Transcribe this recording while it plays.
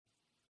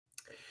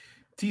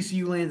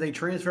TCU lands a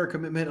transfer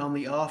commitment on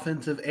the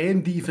offensive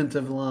and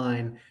defensive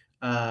line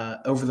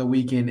over the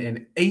weekend,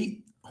 and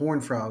 8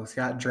 Horned Frogs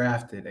got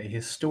drafted. A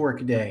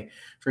historic day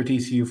for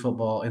TCU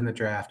football in the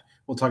draft.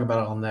 We'll talk about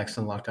it all next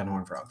on Lockdown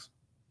Horned Frogs.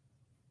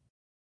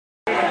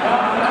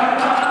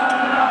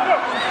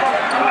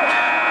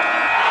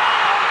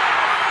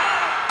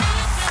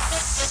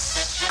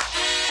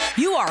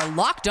 You are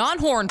Locked On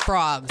Horned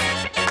Frogs,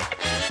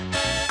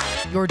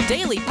 your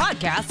daily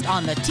podcast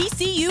on the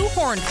TCU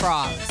Horned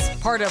Frogs,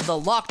 part of the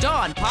Locked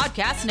On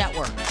Podcast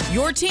Network,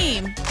 your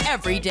team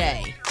every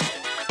day.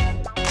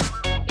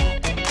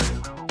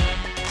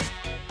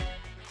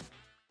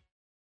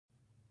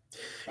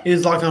 It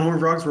is Locked On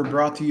Horned Frogs. We're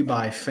brought to you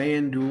by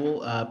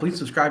FanDuel. Please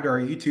subscribe to our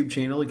YouTube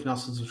channel. You can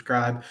also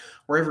subscribe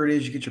wherever it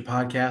is you get your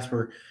podcast.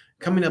 We're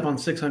coming up on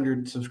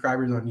 600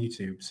 subscribers on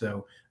YouTube,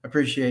 so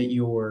appreciate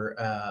your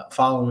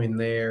following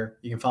there.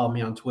 You can follow me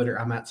on Twitter.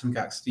 I'm at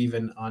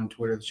SimcockSteven on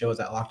Twitter. The show is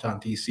at Locked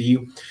On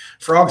TCU.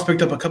 Frogs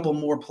picked up a couple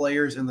more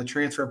players in the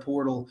transfer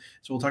portal,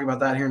 so we'll talk about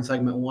that here in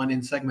segment 1.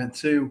 In segment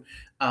 2,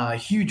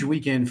 huge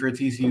weekend for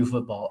TCU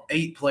football.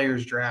 8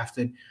 players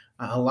drafted.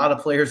 A lot of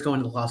players going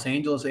to the Los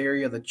Angeles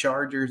area. The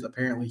Chargers,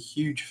 apparently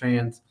huge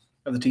fans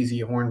of the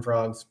TCU Horned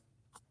Frogs.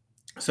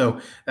 So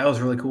that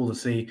was really cool to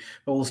see.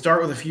 But we'll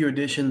start with a few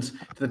additions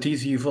to the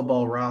TCU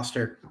football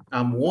roster.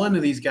 One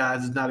of these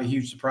guys is not a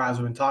huge surprise.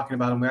 We've been talking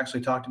about him. We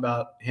actually talked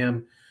about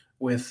him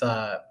with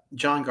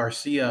John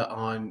Garcia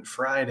on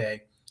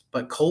Friday.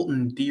 But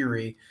Colton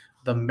Deary,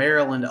 the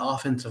Maryland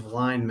offensive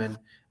lineman,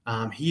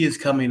 he is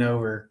coming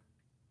over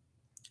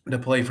to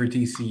play for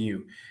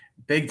TCU.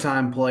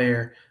 Big-time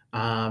player,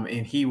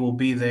 and he will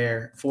be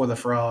there for the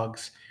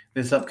Frogs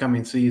this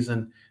upcoming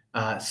season.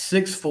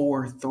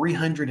 6'4",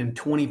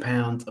 320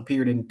 pounds,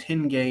 appeared in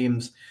 10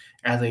 games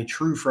as a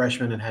true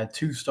freshman and had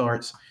 2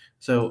 starts.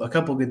 So a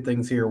couple good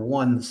things here.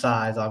 One, the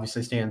size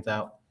obviously stands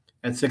out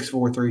at 6'4",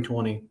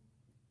 320.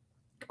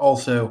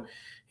 Also,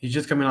 he's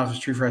just coming off his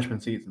true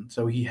freshman season,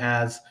 so he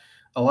has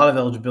a lot of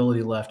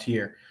eligibility left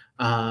here.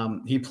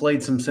 He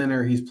played some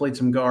center. He's played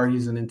some guard.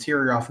 He's an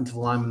interior offensive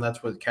lineman.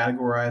 That's what it's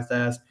categorized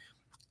as.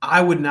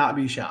 I would not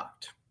be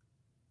shocked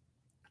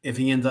if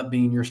he ends up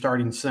being your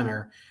starting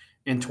center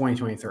in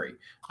 2023.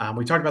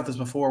 We talked about this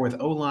before with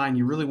O-line.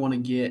 You really want to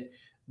get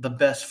the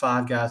best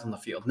 5 guys on the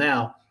field.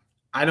 Now,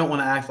 I don't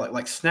want to act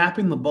like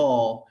snapping the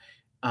ball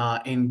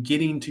and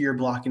getting to your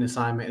blocking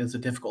assignment is a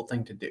difficult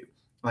thing to do.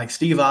 Like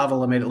Steve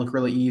Avila made it look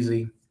really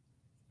easy.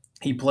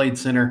 He played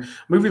center.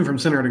 Moving from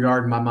center to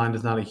guard in my mind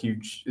is not a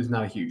huge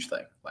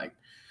thing. Like,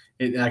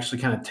 it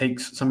actually kind of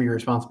takes some of your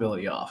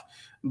responsibility off.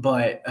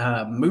 But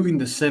moving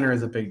to center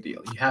is a big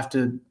deal. You have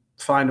to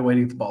find a way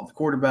to get the ball to the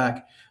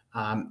quarterback.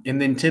 And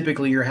then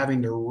typically you're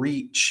having to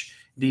reach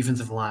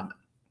defensive linemen.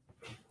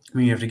 I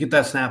mean, you have to get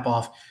that snap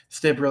off,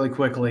 step really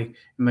quickly and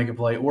make a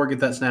play, or get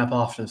that snap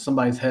off and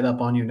somebody's head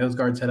up on you, nose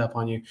guard's head up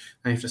on you, and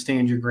you have to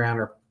stand your ground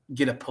or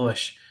get a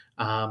push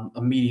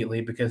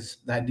immediately because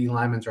that D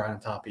lineman's right on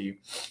top of you.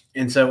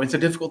 And so it's a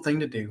difficult thing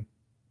to do.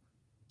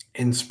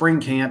 In spring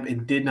camp,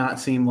 it did not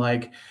seem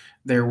like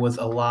there was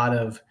a lot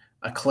of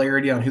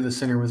clarity on who the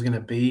center was going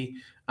to be.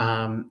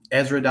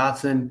 Ezra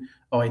Dotson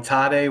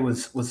Oitade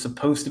was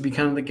supposed to be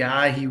kind of the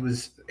guy. He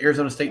was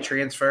Arizona State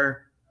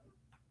transfer,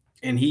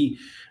 and he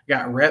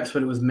got reps,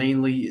 but it was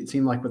mainly, it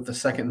seemed like, with the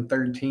second and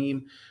third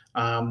team.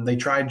 They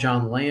tried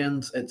John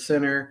Lands at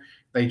center.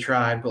 They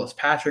tried Willis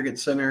Patrick at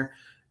center.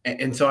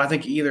 And so I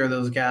think either of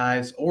those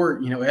guys, or,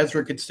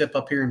 Ezra could step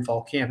up here in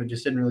fall camp. It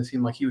just didn't really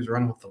seem like he was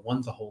running with the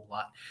ones a whole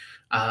lot.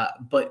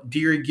 But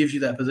Deary gives you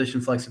that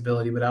position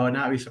flexibility, but I would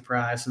not be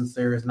surprised, since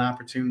there is an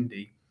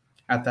opportunity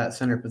at that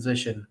center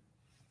position,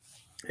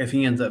 if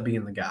he ends up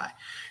being the guy.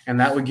 And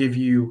that would give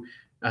you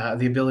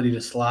the ability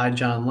to slide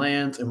John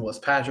Lance and Willis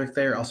Patrick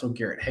there. Also,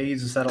 Garrett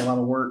Hayes has had a lot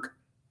of work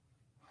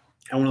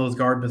at one of those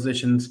guard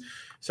positions.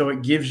 So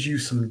it gives you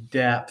some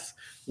depth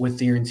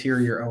with your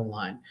interior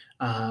O-line.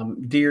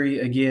 Deary,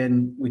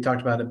 again, we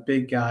talked about a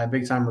big guy,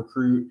 big-time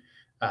recruit,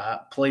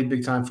 played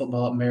big-time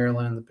football at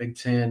Maryland in the Big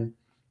Ten,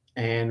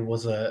 and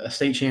was a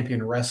state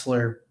champion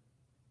wrestler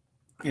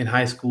in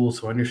high school,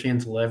 so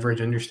understands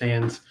leverage,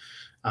 understands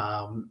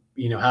how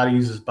to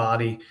use his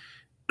body,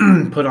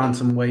 put on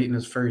some weight in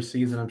his first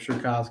season. I'm sure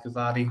Kaz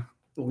Kazadi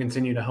will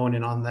continue to hone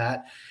in on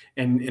that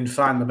and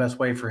find the best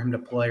way for him to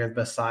play, or the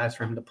best size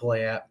for him to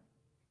play at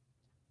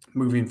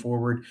moving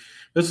forward.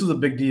 This was a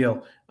big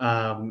deal.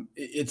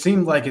 It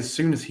seemed like as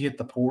soon as he hit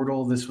the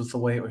portal, this was the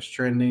way it was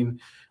trending,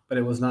 but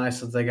it was nice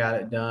that they got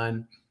it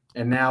done.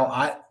 And now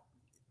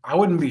I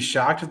wouldn't be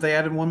shocked if they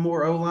added one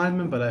more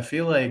O-lineman, but I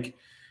feel like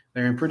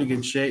they're in pretty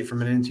good shape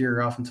from an interior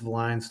offensive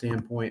line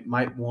standpoint.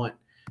 Might want,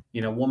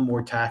 one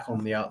more tackle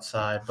on the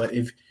outside. But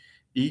if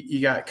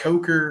you got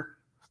Coker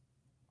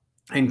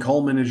and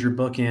Coleman as your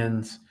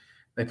bookends,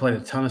 they played a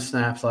ton of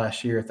snaps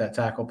last year at that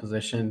tackle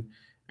position.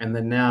 And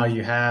then now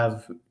you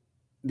have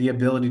the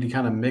ability to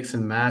kind of mix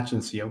and match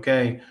and see,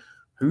 okay,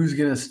 who's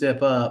going to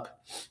step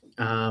up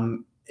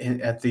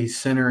at the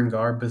center and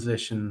guard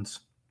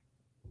positions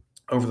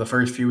over the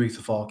first few weeks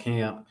of fall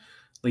camp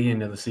leading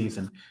into the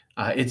season.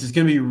 It's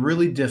going to be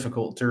really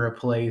difficult to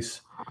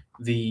replace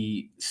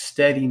the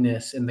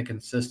steadiness and the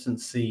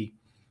consistency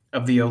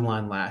of the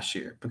O-line last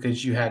year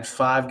because you had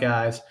five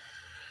guys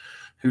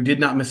who did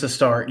not miss a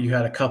start. You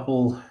had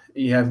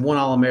one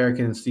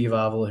All-American in Steve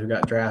Avila who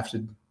got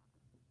drafted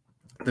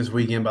this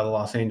weekend by the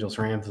Los Angeles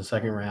Rams in the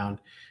second round.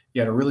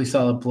 You had a really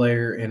solid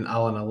player in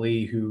Alan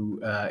Ali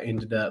who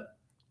ended up,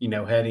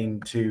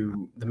 heading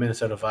to the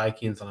Minnesota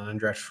Vikings on an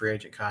undrafted free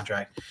agent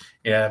contract.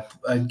 You had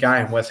a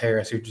guy in Wes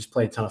Harris who just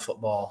played a ton of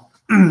football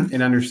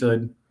and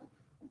understood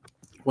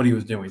what he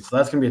was doing. So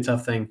that's going to be a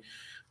tough thing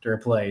to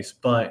replace.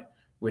 But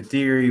with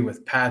Deary,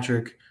 with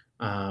Patrick,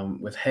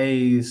 with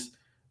Hayes,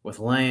 with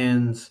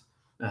Lands,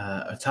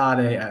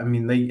 Atade, I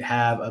mean, they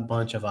have a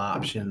bunch of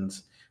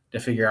options to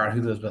figure out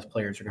who those best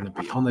players are going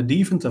to be. On the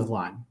defensive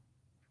line,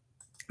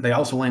 they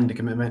also landed a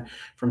commitment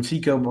from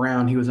Tico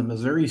Brown. He was at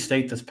Missouri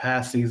State this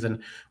past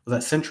season, was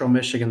at Central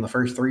Michigan the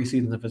first 3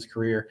 seasons of his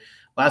career.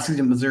 Last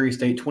season, Missouri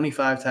State,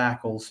 25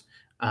 tackles,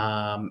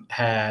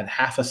 had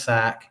half a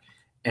sack,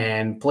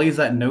 and plays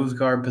that nose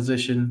guard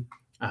position.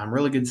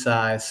 Really good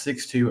size,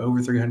 6'2",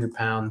 over 300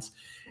 pounds.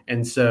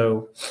 And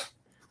so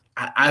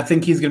I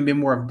think he's going to be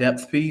more of a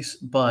depth piece,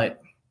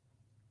 but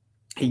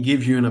he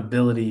gives you an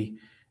ability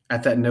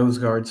at that nose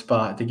guard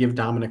spot to give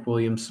Dominic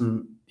Williams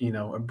some,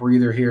 a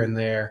breather here and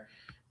there,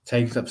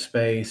 takes up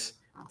space,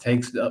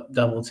 takes up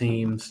double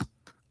teams,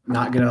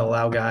 not going to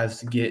allow guys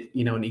to get,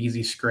 an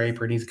easy scrape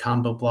or an easy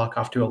combo block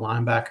off to a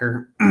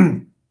linebacker.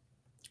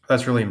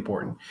 That's really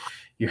important.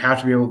 You have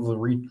to be able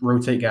to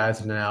rotate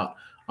guys in and out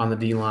on the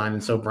D-line,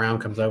 and so Brown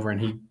comes over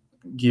and he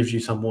gives you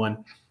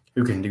someone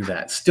who can do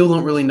that. Still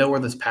don't really know where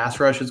this pass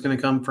rush is going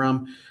to come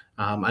from.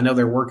 I know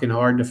they're working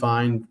hard to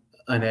find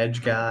an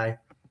edge guy.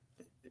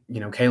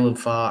 Caleb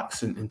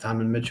Fox and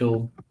Timon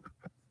Mitchell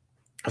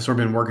have sort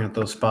of been working at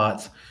those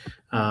spots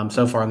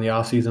so far in the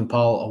offseason.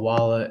 Paul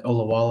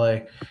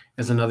Olawale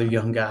is another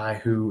young guy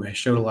who has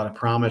showed a lot of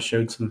promise,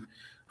 showed some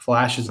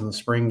flashes in the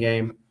spring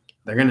game.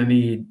 They're going to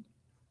need,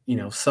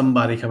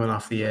 somebody coming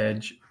off the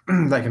edge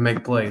that can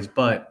make plays.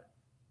 But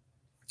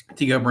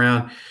Tico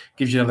Brown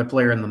gives you another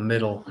player in the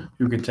middle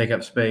who can take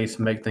up space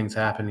and make things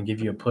happen and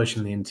give you a push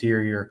in the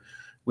interior,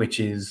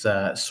 which is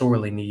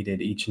sorely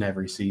needed each and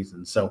every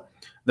season. So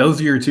those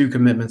are your 2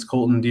 commitments: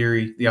 Colton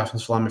Deary, the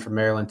offensive lineman from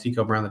Maryland;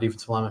 Tico Brown, the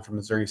defensive lineman from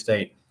Missouri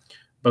State.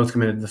 Both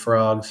committed to the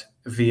Frogs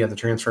via the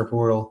transfer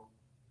portal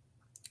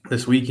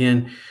this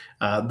weekend.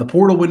 The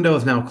portal window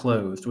is now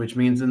closed, which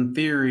means in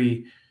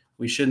theory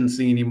we shouldn't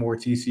see any more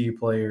TCU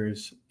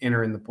players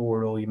entering the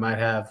portal. You might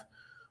have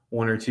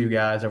 1 or 2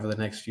 guys over the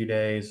next few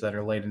days that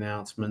are late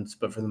announcements,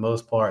 but for the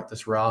most part,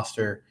 this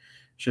roster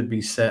should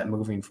be set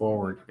moving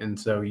forward. And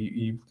so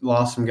you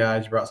lost some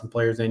guys, you brought some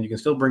players in. You can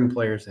still bring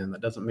players in.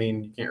 That doesn't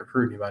mean you can't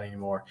recruit anybody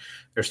anymore.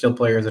 There's still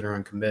players that are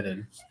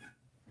uncommitted.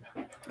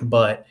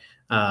 But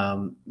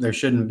there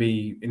shouldn't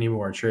be any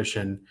more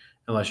attrition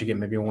unless you get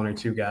maybe 1 or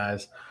 2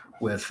 guys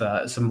with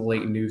some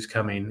late news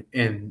coming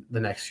in the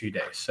next few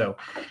days. So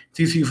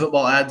TCU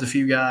football adds a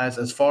few guys.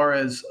 As far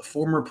as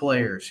former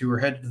players who are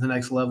headed to the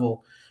next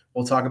level,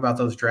 we'll talk about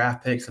those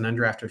draft picks and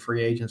undrafted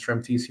free agents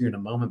from TCU in a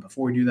moment.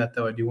 Before we do that,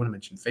 though, I do want to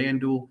mention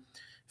FanDuel.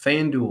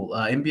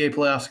 NBA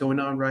playoffs going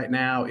on right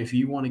now. If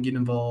you want to get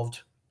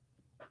involved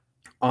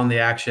on the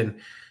action,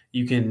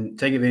 you can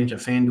take advantage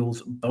of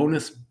FanDuel's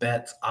bonus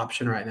bets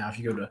option right now. If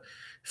you go to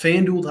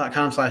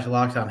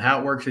FanDuel.com/lockdown, how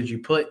it works is you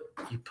put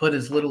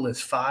as little as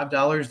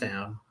 $5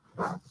 down.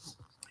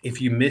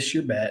 If you miss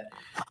your bet,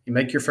 you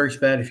make your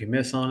first bet. If you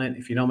miss on it,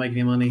 if you don't make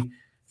any money,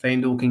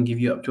 FanDuel can give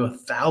you up to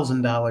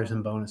 $1,000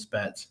 in bonus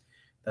bets.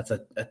 That's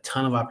a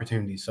ton of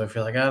opportunities. So if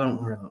you're like, I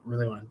don't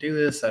really want to do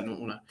this, I don't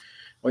want to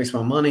waste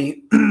my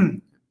money,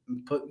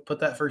 put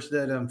that first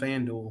bet on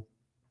FanDuel.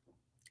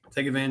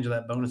 Take advantage of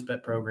that bonus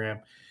bet program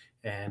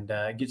and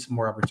get some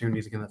more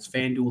opportunities. Again, that's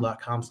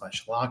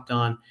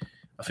FanDuel.com/lockedon.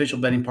 Official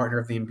betting partner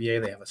of the NBA.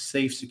 They have a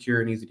safe,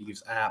 secure, and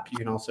easy-to-use app. You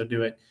can also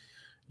do it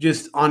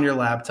just on your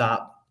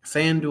laptop.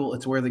 FanDuel,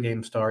 it's where the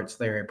game starts.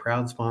 They're a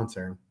proud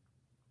sponsor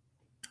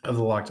of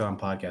the Locked On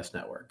Podcast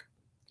Network.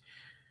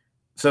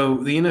 So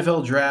the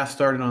NFL draft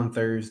started on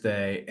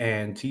Thursday,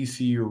 and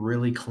TCU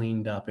really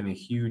cleaned up in a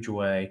huge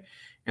way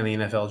in the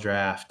NFL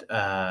draft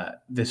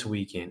this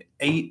weekend.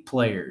 8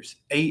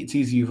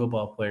 TCU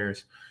football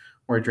players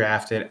were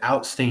drafted.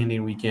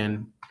 Outstanding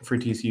weekend for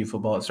TCU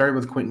football. It started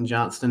with Quentin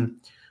Johnston,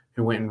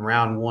 who went in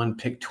round 1,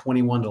 picked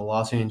 21 to the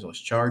Los Angeles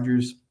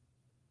Chargers.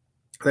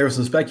 There was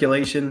some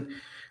speculation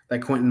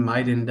that Quentin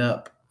might end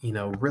up,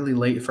 really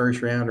late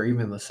first round or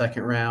even the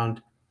second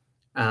round.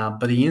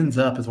 But he ends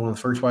up as one of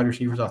the first wide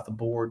receivers off the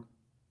board,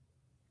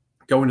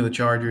 going to the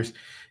Chargers.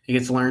 He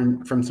gets to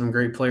learn from some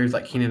great players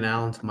like Keenan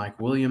Allen to Mike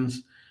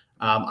Williams.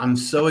 I'm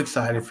so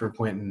excited for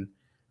Quentin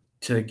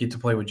to get to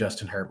play with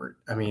Justin Herbert.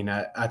 I mean,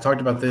 I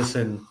talked about this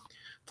in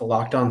the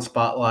Locked On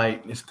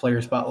Spotlight, his player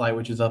spotlight,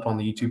 which is up on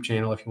the YouTube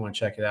channel if you want to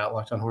check it out,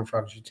 Locked On Horned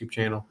Frogs YouTube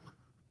channel.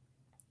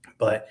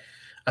 But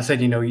I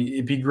said,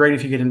 it'd be great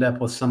if you could end up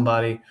with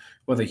somebody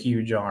with a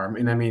huge arm.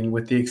 And I mean,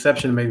 with the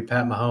exception of maybe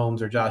Pat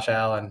Mahomes or Josh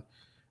Allen,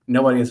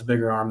 nobody has a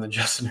bigger arm than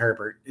Justin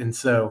Herbert. And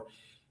so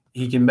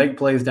he can make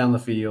plays down the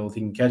field.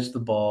 He can catch the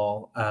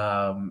ball,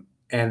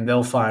 and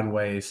they'll find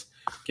ways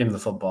to get him the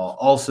football.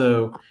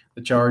 Also,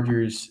 the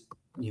Chargers,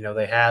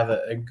 they have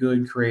a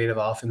good creative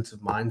offensive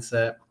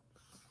mindset.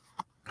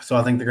 So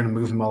I think they're going to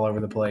move him all over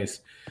the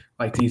place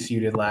like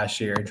TCU did last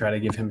year and try to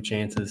give him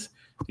chances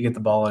to get the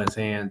ball in his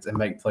hands and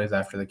make plays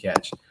after the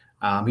catch.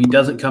 He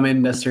doesn't come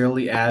in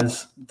necessarily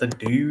as the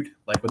dude,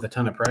 like with a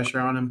ton of pressure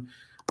on him,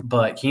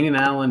 but Keenan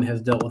Allen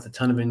has dealt with a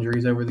ton of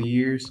injuries over the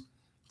years.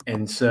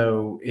 And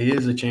so it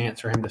is a chance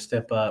for him to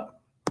step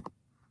up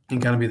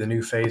and kind of be the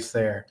new face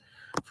there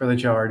for the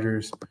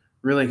Chargers.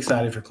 Really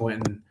excited for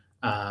Quentin.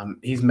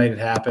 He's made it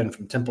happen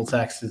from Temple,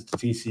 Texas to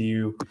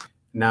TCU,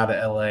 now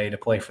to LA to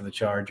play for the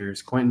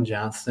Chargers. Quentin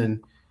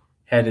Johnston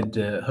headed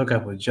to hook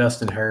up with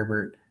Justin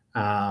Herbert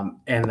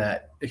and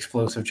that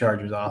explosive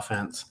Chargers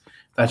offense.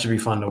 That should be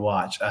fun to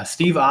watch.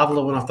 Steve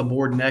Avila went off the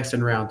board next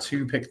in round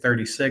 2, pick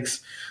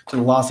 36 to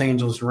the Los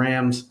Angeles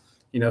Rams.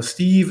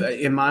 Steve,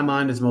 in my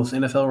mind, is the most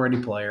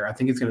NFL-ready player. I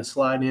think he's going to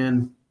slide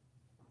in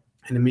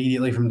and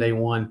immediately from day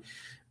one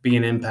be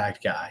an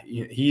impact guy.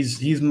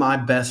 He's my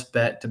best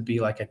bet to be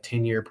like a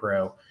 10-year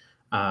pro.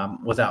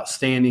 Was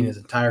outstanding his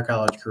entire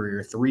college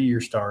career, 3-year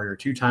starter,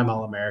 2-time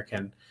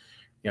All-American.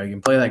 You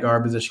can play that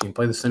guard position, you can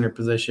play the center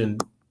position,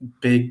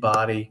 big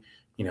body,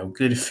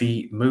 good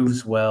feet,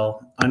 moves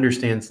well,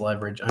 understands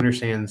leverage,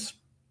 understands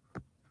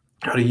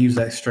how to use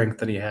that strength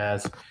that he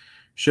has.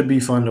 Should be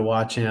fun to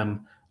watch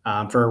him.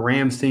 For a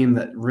Rams team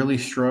that really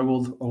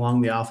struggled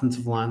along the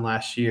offensive line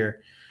last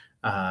year,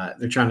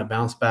 they're trying to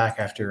bounce back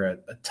after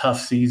a tough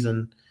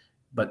season.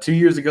 But 2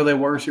 years ago, they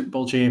were Super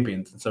Bowl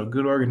champions. And so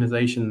good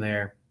organization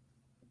there.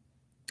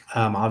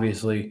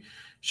 Obviously,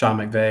 Sean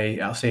McVay,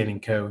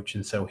 outstanding coach.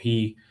 And so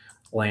he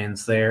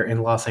lands there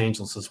in Los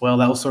Angeles as well.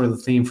 That was sort of the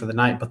theme for the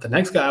night. But the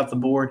next guy off the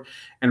board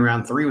in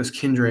round 3 was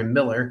Kendre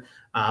Miller.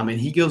 And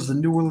he goes to the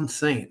New Orleans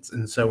Saints.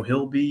 And so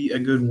he'll be a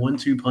good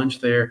 1-2 punch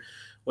there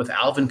with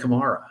Alvin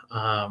Kamara.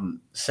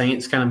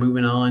 Saints kind of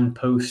moving on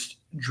post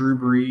Drew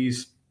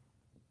Brees.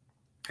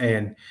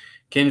 And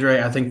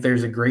Kendre, I think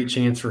there's a great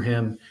chance for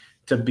him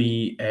to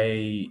be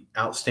a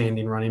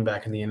outstanding running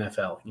back in the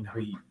NFL.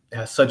 He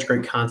has such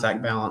great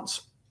contact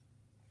balance.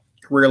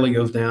 Rarely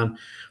goes down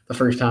the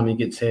first time he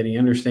gets hit. He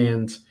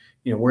understands,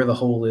 where the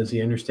hole is.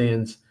 He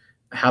understands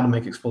how to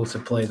make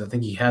explosive plays. I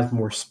think he has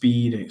more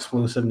speed and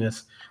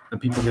explosiveness than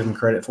people give him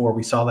credit for.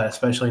 We saw that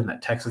especially in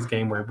that Texas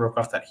game where he broke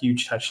off that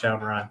huge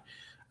touchdown run.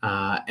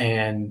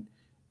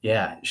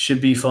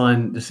 Should be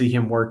fun to see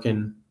him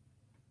working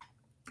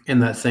in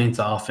that Saints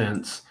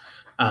offense.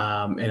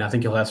 And I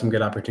think he'll have some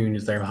good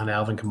opportunities there behind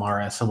Alvin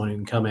Kamara as someone who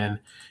can come in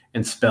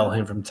and spell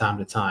him from time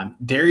to time.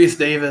 Darius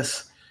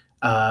Davis,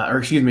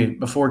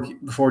 before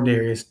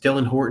Darius,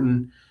 Dylan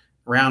Horton,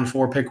 round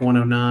 4, pick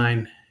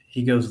 109.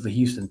 He goes to the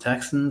Houston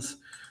Texans.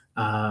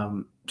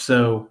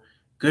 So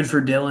good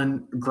for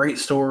Dylan. Great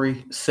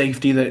story.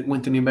 Safety that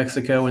went to New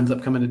Mexico, ends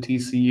up coming to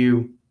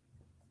TCU,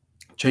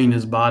 changing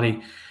his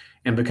body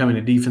and becoming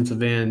a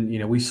defensive end.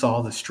 We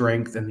saw the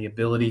strength and the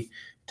ability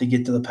to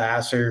get to the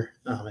passer,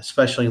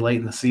 especially late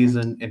in the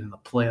season and in the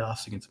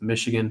playoffs against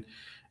Michigan.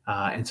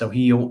 And so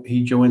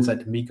he joins that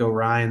D'Amico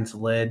Ryans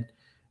led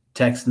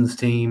Texans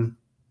team.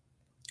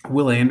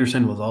 Will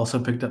Anderson was also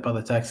picked up by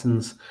the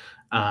Texans.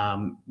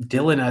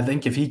 Dylan, I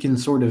think if he can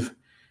sort of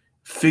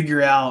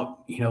figure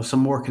out,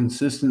 some more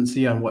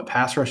consistency on what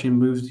pass rushing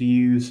moves to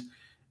use,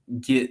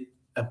 get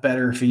a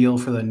better feel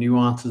for the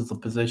nuances of the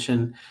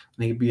position, I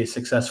think he'd be a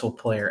successful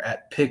player.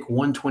 At pick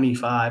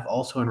 125,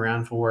 also in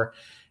round 4,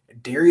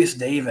 Darius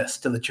Davis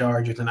to the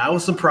Chargers. And I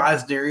was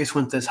surprised Darius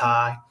went this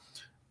high,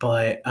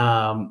 but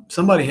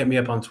somebody hit me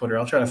up on Twitter.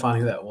 I'll try to find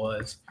who that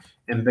was.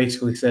 And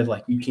basically said,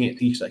 you can't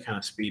teach that kind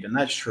of speed. And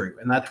that's true.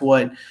 And that's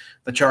what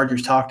the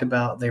Chargers talked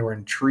about. They were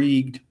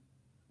intrigued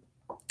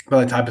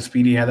by the type of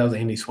speed he had. That was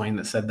Andy Swain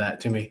that said that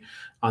to me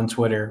on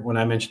Twitter. When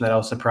I mentioned that, I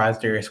was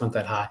surprised Darius went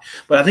that high.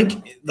 But I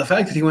think the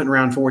fact that he went in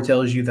round 4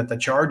 tells you that the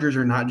Chargers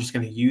are not just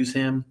going to use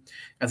him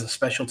as a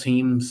special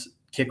teams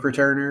kick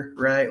returner,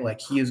 right?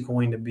 He is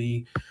going to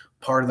be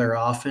part of their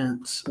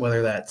offense,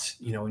 whether that's,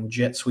 in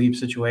jet sweep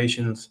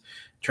situations,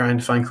 trying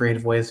to find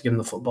creative ways to give him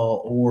the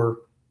football, or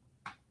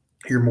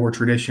your more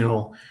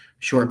traditional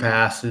short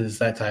passes,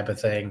 that type of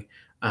thing.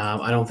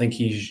 I don't think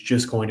he's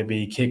just going to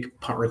be kick,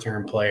 punt,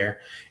 return player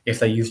if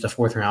they used a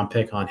 4th-round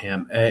pick on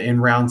him. In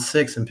round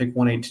 6 and pick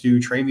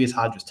 182, Travius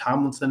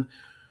Hodges-Tomlinson,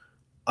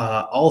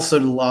 also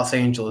to the Los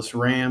Angeles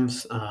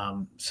Rams.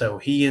 So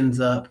he ends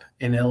up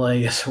in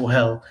LA as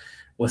well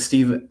with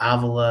Steve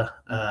Avila.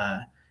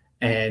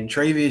 And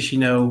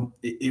Travius,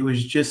 it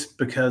was just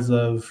because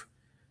of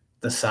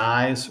the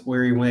size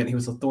where he went. He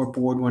was a Thorpe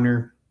Award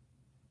winner.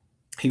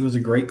 He was a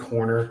great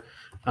corner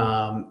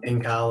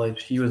in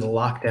college. He was a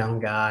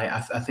lockdown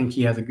guy. I think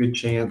he has a good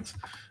chance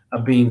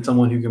of being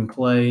someone who can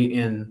play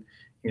in,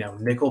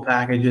 nickel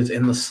packages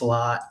in the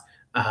slot,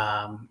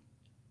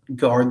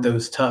 guard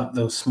those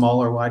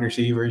smaller wide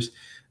receivers.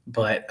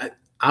 But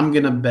I'm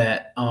going to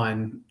bet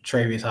on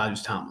Travius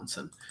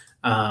Hodges-Tomlinson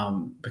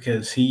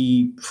because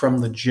he, from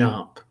the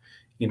jump,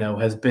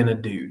 has been a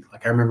dude.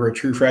 Like I remember a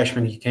true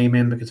freshman, he came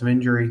in because of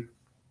injury,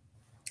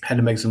 had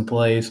to make some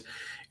plays.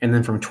 And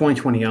then from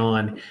 2020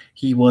 on,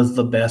 he was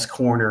the best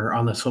corner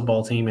on this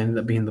football team, ended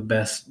up being the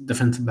best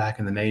defensive back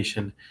in the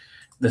nation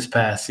this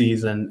past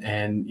season.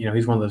 And,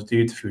 he's one of those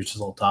dudes, if he was just a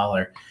little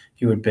taller,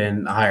 he would have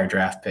been a higher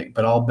draft pick.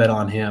 But I'll bet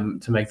on him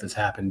to make this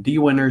happen. D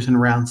winners in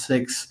round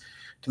 6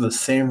 to the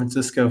San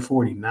Francisco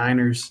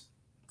 49ers.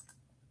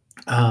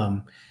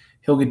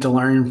 He'll get to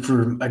learn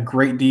from a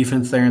great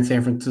defense there in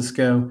San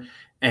Francisco.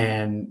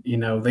 And,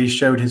 they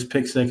showed his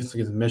pick six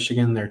against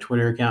Michigan, their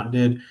Twitter account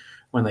did,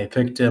 when they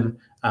picked him.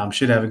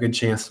 Should have a good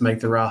chance to make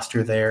the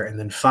roster there. And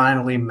then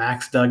finally,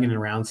 Max Duggan in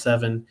round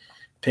 7,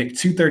 picked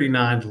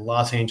 239 to the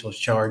Los Angeles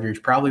Chargers.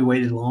 Probably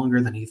waited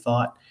longer than he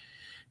thought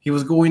he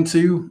was going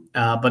to,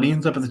 but he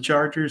ends up at the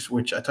Chargers,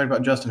 which I talked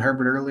about Justin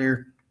Herbert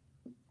earlier.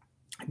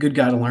 Good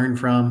guy to learn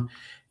from.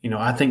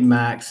 I think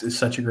Max is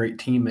such a great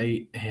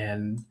teammate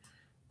and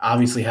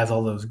obviously has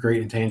all those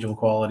great intangible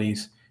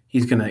qualities.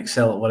 He's going to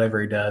excel at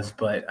whatever he does,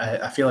 but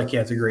I feel like he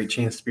has a great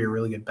chance to be a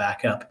really good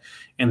backup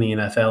in the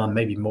NFL and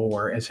maybe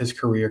more as his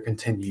career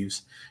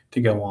continues to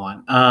go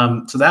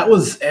on. So that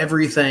was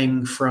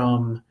everything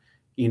from,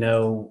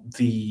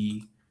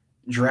 the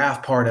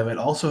draft part of it.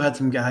 Also had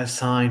some guys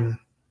sign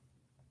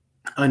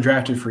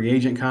undrafted free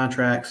agent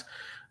contracts.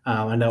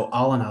 I know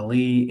Allen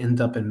Ali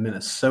ends up in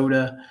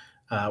Minnesota,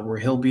 where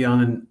he'll be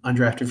on an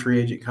undrafted free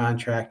agent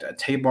contract.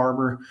 Tay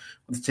Barber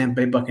with the Tampa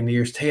Bay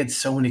Buccaneers. Tay had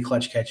so many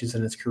clutch catches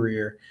in his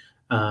career.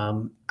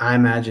 I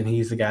imagine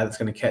he's the guy that's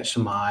going to catch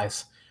some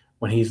eyes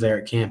when he's there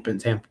at camp in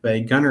Tampa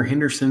Bay. Gunnar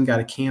Henderson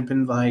got a camp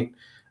invite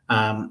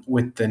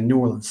with the New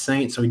Orleans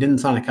Saints, so he didn't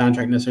sign a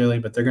contract necessarily,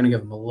 but they're going to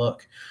give him a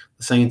look.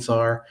 The Saints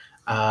are.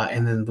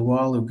 And then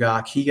Luau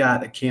Lugak, he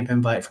got a camp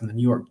invite from the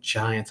New York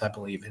Giants, I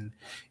believe. And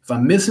if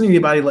I'm missing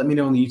anybody, let me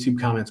know in the YouTube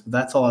comments. But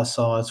that's all I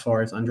saw as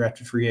far as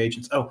undrafted free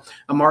agents. Oh,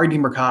 Amari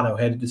DiMercato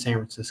headed to San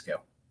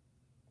Francisco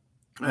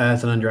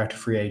as an undrafted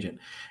free agent.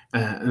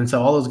 And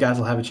so all those guys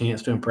will have a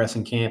chance to impress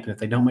in camp. And if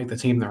they don't make the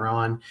team they're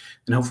on,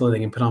 then hopefully they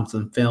can put on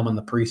some film in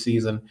the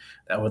preseason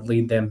that would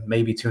lead them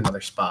maybe to another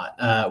spot.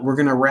 We're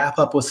going to wrap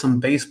up with some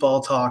baseball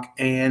talk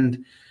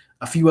and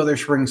a few other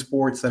spring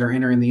sports that are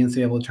entering the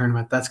NCAA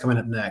tournament. That's coming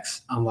up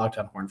next on Locked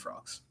On Horned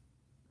Frogs.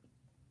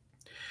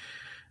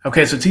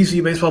 Okay, so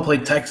TCU baseball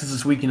played Texas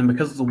this weekend, and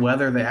because of the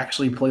weather, they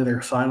actually play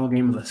their final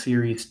game of the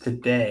series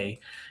today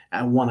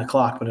at 1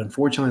 o'clock. But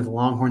unfortunately, the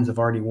Longhorns have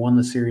already won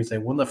the series. They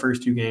won the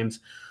first 2 games.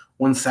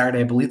 One Saturday,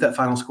 I believe that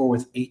final score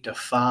was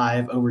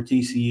 8-5 over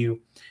TCU.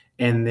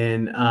 And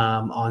then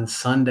on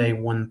Sunday,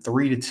 won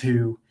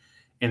 3-2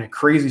 in a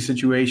crazy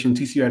situation.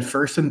 TCU had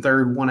first and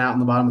third, one out in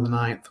the bottom of the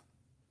 9th.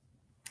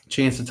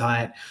 Chance to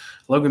tie it.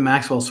 Logan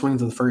Maxwell swings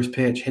to the first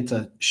pitch, hits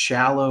a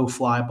shallow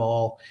fly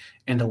ball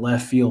into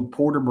left field.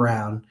 Porter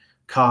Brown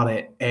caught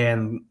it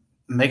and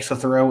makes the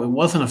throw. It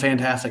wasn't a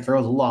fantastic throw.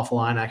 It was a little off the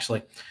line,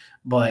 actually.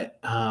 But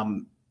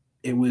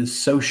it was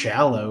so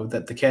shallow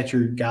that the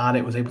catcher got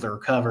it, was able to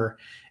recover,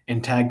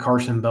 and tag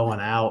Carson Bowen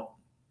out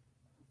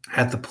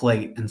at the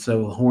plate. And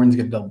so the Horns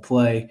get a double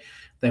play.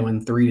 They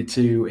win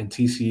 3-2, and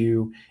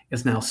TCU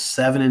is now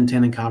 7-10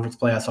 in conference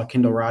play. I saw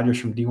Kendall Rogers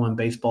from D1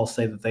 Baseball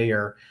say that they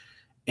are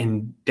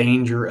in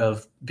danger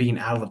of being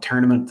out of the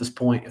tournament at this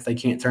point if they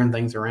can't turn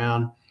things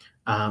around.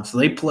 So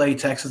they play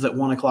Texas at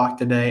 1 o'clock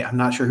today. I'm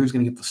not sure who's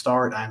going to get the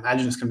start. I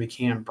imagine it's going to be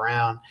Cam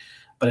Brown,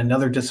 but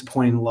another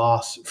disappointing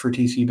loss for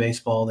TCU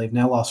baseball. They've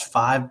now lost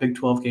 5 Big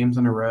 12 games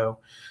in a row.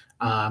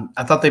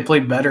 I thought they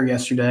played better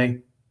yesterday.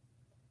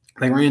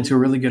 They ran into a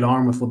really good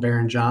arm with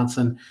LeBaron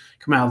Johnson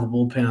coming out of the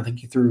bullpen. I think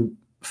he threw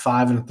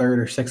 5 1/3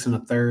 or 6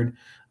 1/3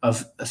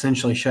 of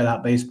essentially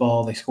shutout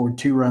baseball. They scored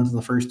 2 runs in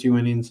the first 2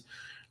 innings.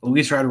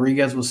 Luis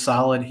Rodriguez was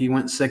solid. He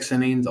went 6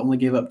 innings, only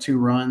gave up 2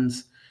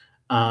 runs.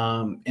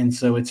 And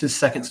so it's his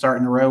second start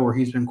in a row where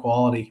he's been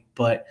quality.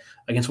 But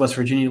against West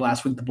Virginia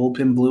last week, the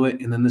bullpen blew it.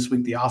 And then this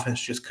week, the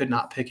offense just could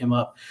not pick him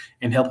up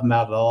and help him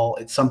out at all.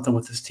 It's something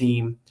with his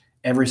team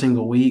every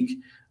single week.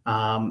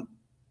 I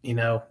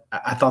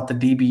thought the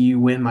DBU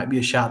win might be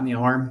a shot in the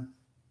arm,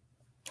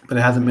 but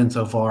it hasn't been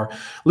so far.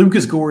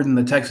 Lucas Gordon,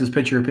 the Texas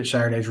pitcher who pitched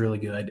Saturday, is really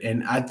good.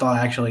 And I thought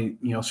actually,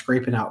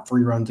 scraping out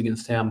 3 runs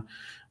against him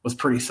was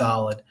pretty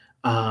solid.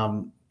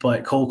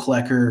 But Cole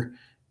Klecker,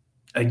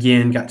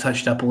 again, got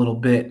touched up a little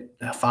bit.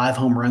 5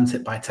 home runs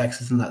hit by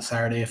Texas in that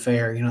Saturday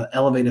affair. The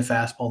elevated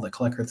fastball that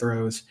Klecker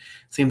throws.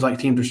 Seems like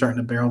teams are starting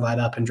to barrel that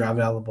up and drive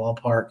it out of the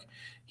ballpark.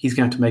 He's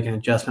going to have to make an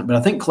adjustment. But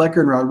I think Klecker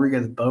and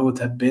Rodriguez both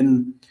have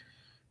been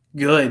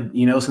good,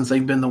 since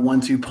they've been the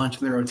 1-2 punch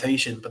in the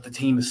rotation. But the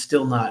team is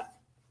still not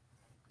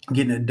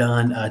getting it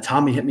done.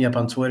 Tommy hit me up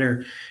on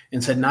Twitter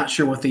and said, not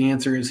sure what the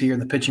answer is here.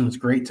 The pitching was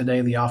great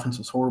today. The offense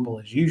was horrible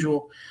as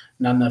usual.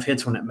 Not enough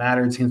hits when it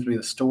mattered. Seems to be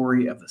the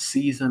story of the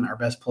season. Our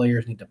best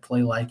players need to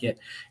play like it,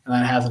 and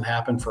that hasn't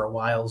happened for a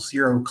while.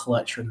 0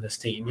 clutch from this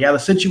team. Yeah, the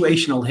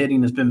situational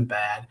hitting has been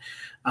bad.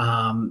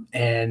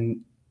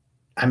 And,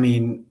 I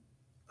mean,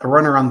 a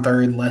runner on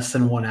third, less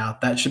than 1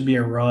 out, that should be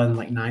a run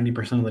like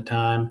 90% of the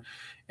time.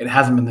 It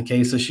hasn't been the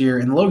case this year.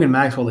 And Logan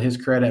Maxwell, to his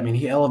credit, I mean,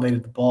 he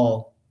elevated the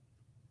ball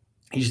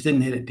He just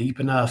didn't hit it deep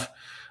enough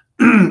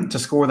to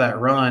score that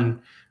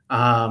run.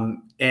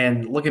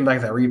 And looking back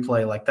at that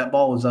replay, like that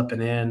ball was up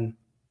and in.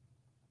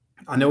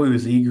 I know he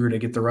was eager to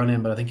get the run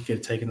in, but I think he could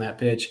have taken that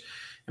pitch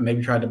and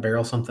maybe tried to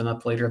barrel something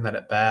up later in that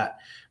at bat.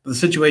 But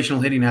the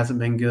situational hitting hasn't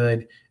been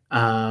good,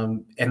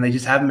 and they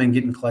just haven't been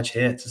getting clutch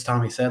hits. As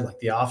Tommy said, like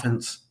the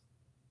offense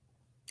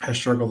has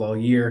struggled all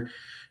year.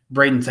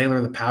 Braden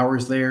Taylor, the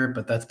power's there,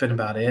 but that's been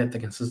about it. The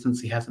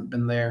consistency hasn't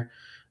been there.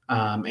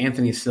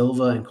 Anthony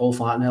Silva and Cole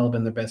Fontenelle have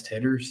been their best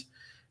hitters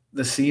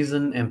this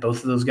season, and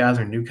both of those guys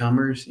are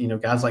newcomers.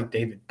 Guys like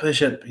David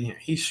Bishop,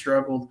 he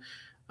struggled.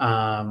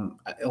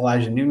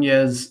 Elijah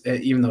Nunez,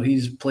 even though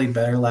he's played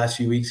better the last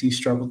few weeks, he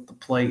struggled at the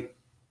plate.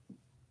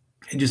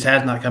 It just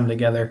has not come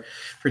together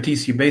for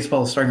TCU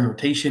baseball. The starting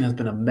rotation has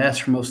been a mess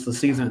for most of the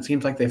season. It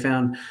seems like they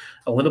found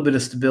a little bit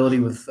of stability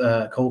with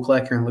Cole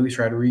Klecker and Luis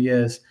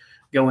Rodriguez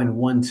going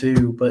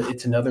 1-2, but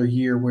it's another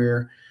year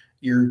where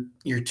your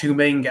two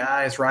main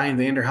guys, Ryan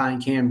Vanderhei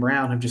and Cam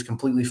Brown, have just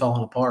completely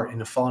fallen apart and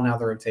have fallen out of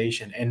the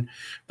rotation. And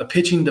the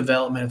pitching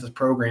development of this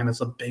program is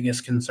the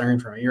biggest concern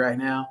for me right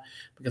now,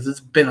 because it's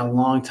been a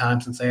long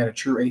time since they had a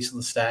true ace of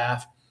the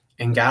staff,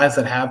 and guys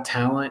that have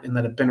talent and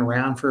that have been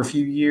around for a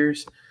few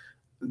years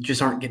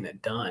just aren't getting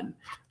it done.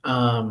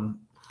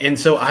 And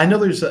so I know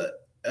there's a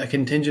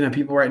contingent of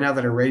people right now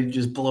that are ready to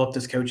just blow up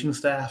this coaching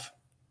staff.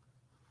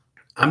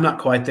 I'm not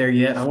quite there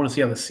yet. I want to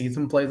see how the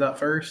season plays out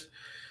first.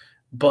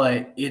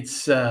 But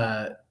it's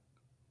I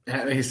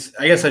guess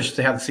I should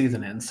say how the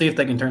season ends, see if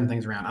they can turn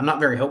things around. I'm not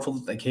very hopeful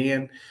that they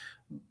can.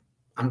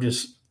 I'm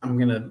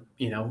going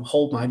to,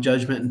 hold my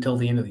judgment until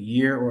the end of the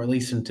year, or at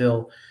least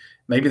until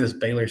maybe this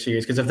Baylor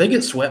series. Because if they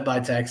get swept by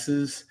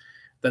Texas,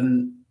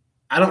 then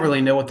I don't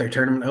really know what their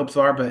tournament hopes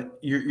are, but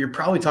you're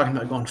probably talking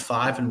about going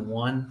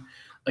 5-1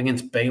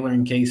 against Baylor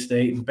and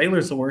K-State. And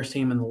Baylor's the worst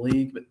team in the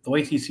league, but the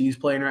way TCU's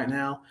playing right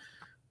now,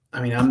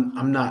 I mean,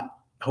 I'm not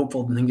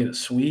hopeful they can get a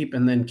sweep.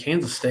 And then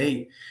Kansas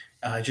State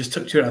just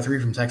took 2 out of 3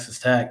 from Texas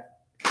Tech.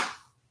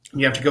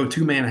 You have to go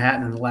to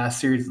Manhattan in the last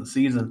series of the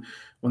season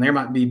when there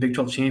might be Big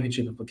 12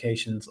 championship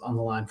implications on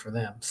the line for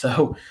them.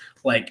 So,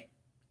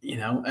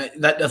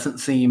 that doesn't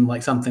seem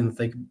like something that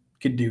they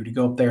could do, to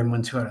go up there and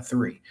win 2 out of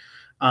 3.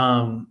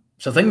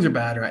 So things are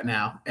bad right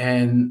now,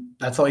 and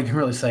that's all you can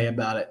really say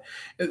about it.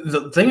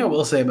 The thing I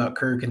will say about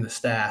Kirk and the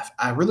staff,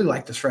 I really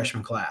like this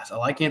freshman class. I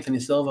like Anthony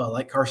Silva. I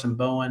like Carson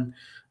Bowen.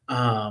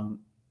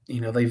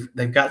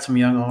 They've got some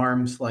young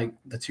arms, like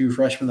the 2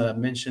 freshmen that I've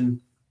mentioned.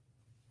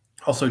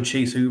 Also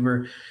Chase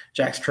Hoover,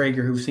 Jax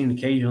Traeger, who've seen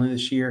occasionally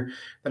this year,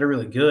 that are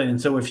really good.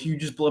 And so if you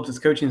just blow up this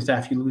coaching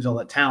staff, you lose all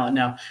that talent.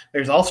 Now,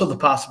 there's also the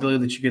possibility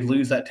that you could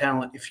lose that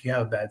talent if you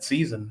have a bad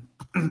season.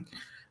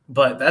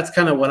 But that's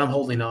kind of what I'm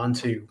holding on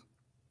to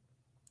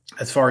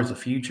as far as the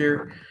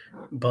future.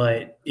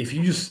 But if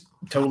you just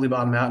totally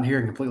bottom out in here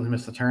and completely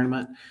miss the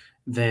tournament,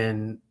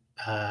 then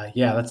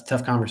that's a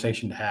tough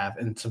conversation to have.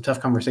 And some tough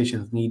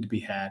conversations need to be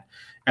had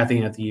at the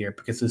end of the year,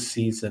 because this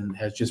season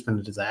has just been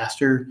a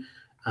disaster,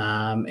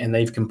 and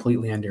they've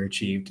completely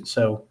underachieved.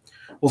 So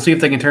we'll see if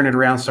they can turn it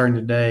around starting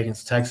today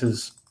against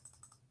Texas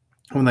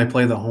when they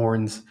play the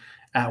Horns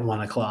at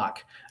 1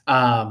 o'clock.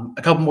 A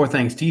couple more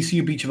things.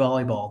 TCU Beach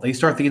Volleyball. They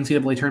start the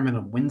NCAA tournament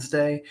on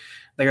Wednesday.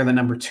 They are the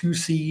number 2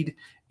 seed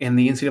in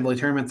the NCAA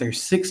tournament.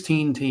 There's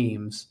 16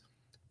 teams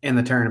in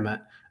the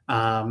tournament.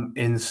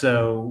 And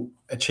so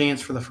a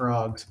chance for the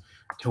Frogs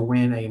to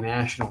win a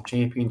national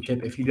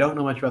championship. If you don't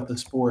know much about the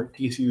sport,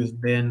 TCU has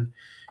been,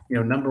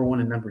 number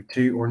 1 and number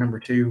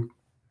 2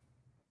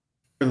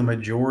 for the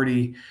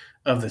majority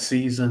of the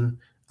season.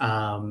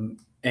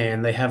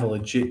 And they have a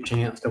legit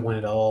chance to win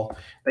it all.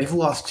 They've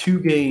lost 2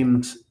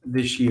 games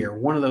this year.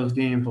 One of those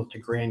games was to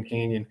Grand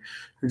Canyon,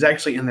 who's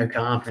actually in their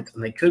conference,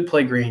 and they could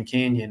play Grand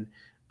Canyon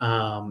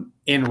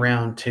in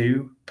round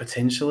 2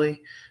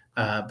 potentially,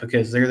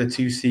 because they're the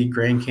 2 seed.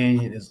 Grand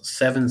Canyon is a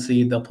 7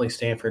 seed. They'll play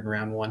Stanford in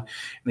round 1. And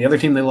the other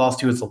team they lost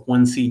to is the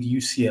 1 seed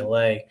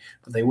UCLA,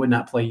 but they would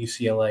not play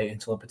UCLA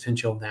until a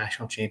potential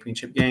national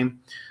championship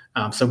game.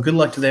 So good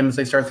luck to them as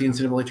they start the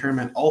NCAA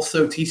tournament.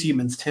 Also, TCU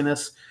men's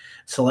tennis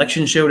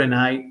selection show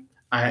tonight.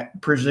 I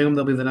presume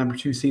they'll be the number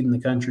 2 seed in the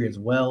country as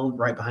well,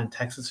 right behind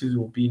Texas, who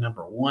will be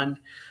number 1.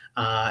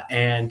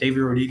 And David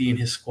Roditi and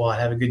his squad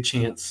have a good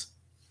chance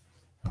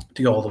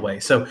to go all the way.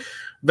 So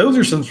those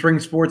are some spring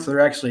sports that are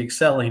actually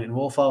excelling, and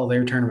we'll follow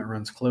their tournament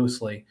runs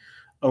closely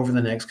over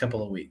the next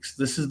couple of weeks.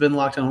 This has been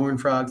Locked on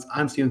Horned Frogs.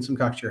 I'm Steven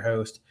Simcox, your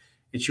host.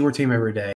 It's your team every day.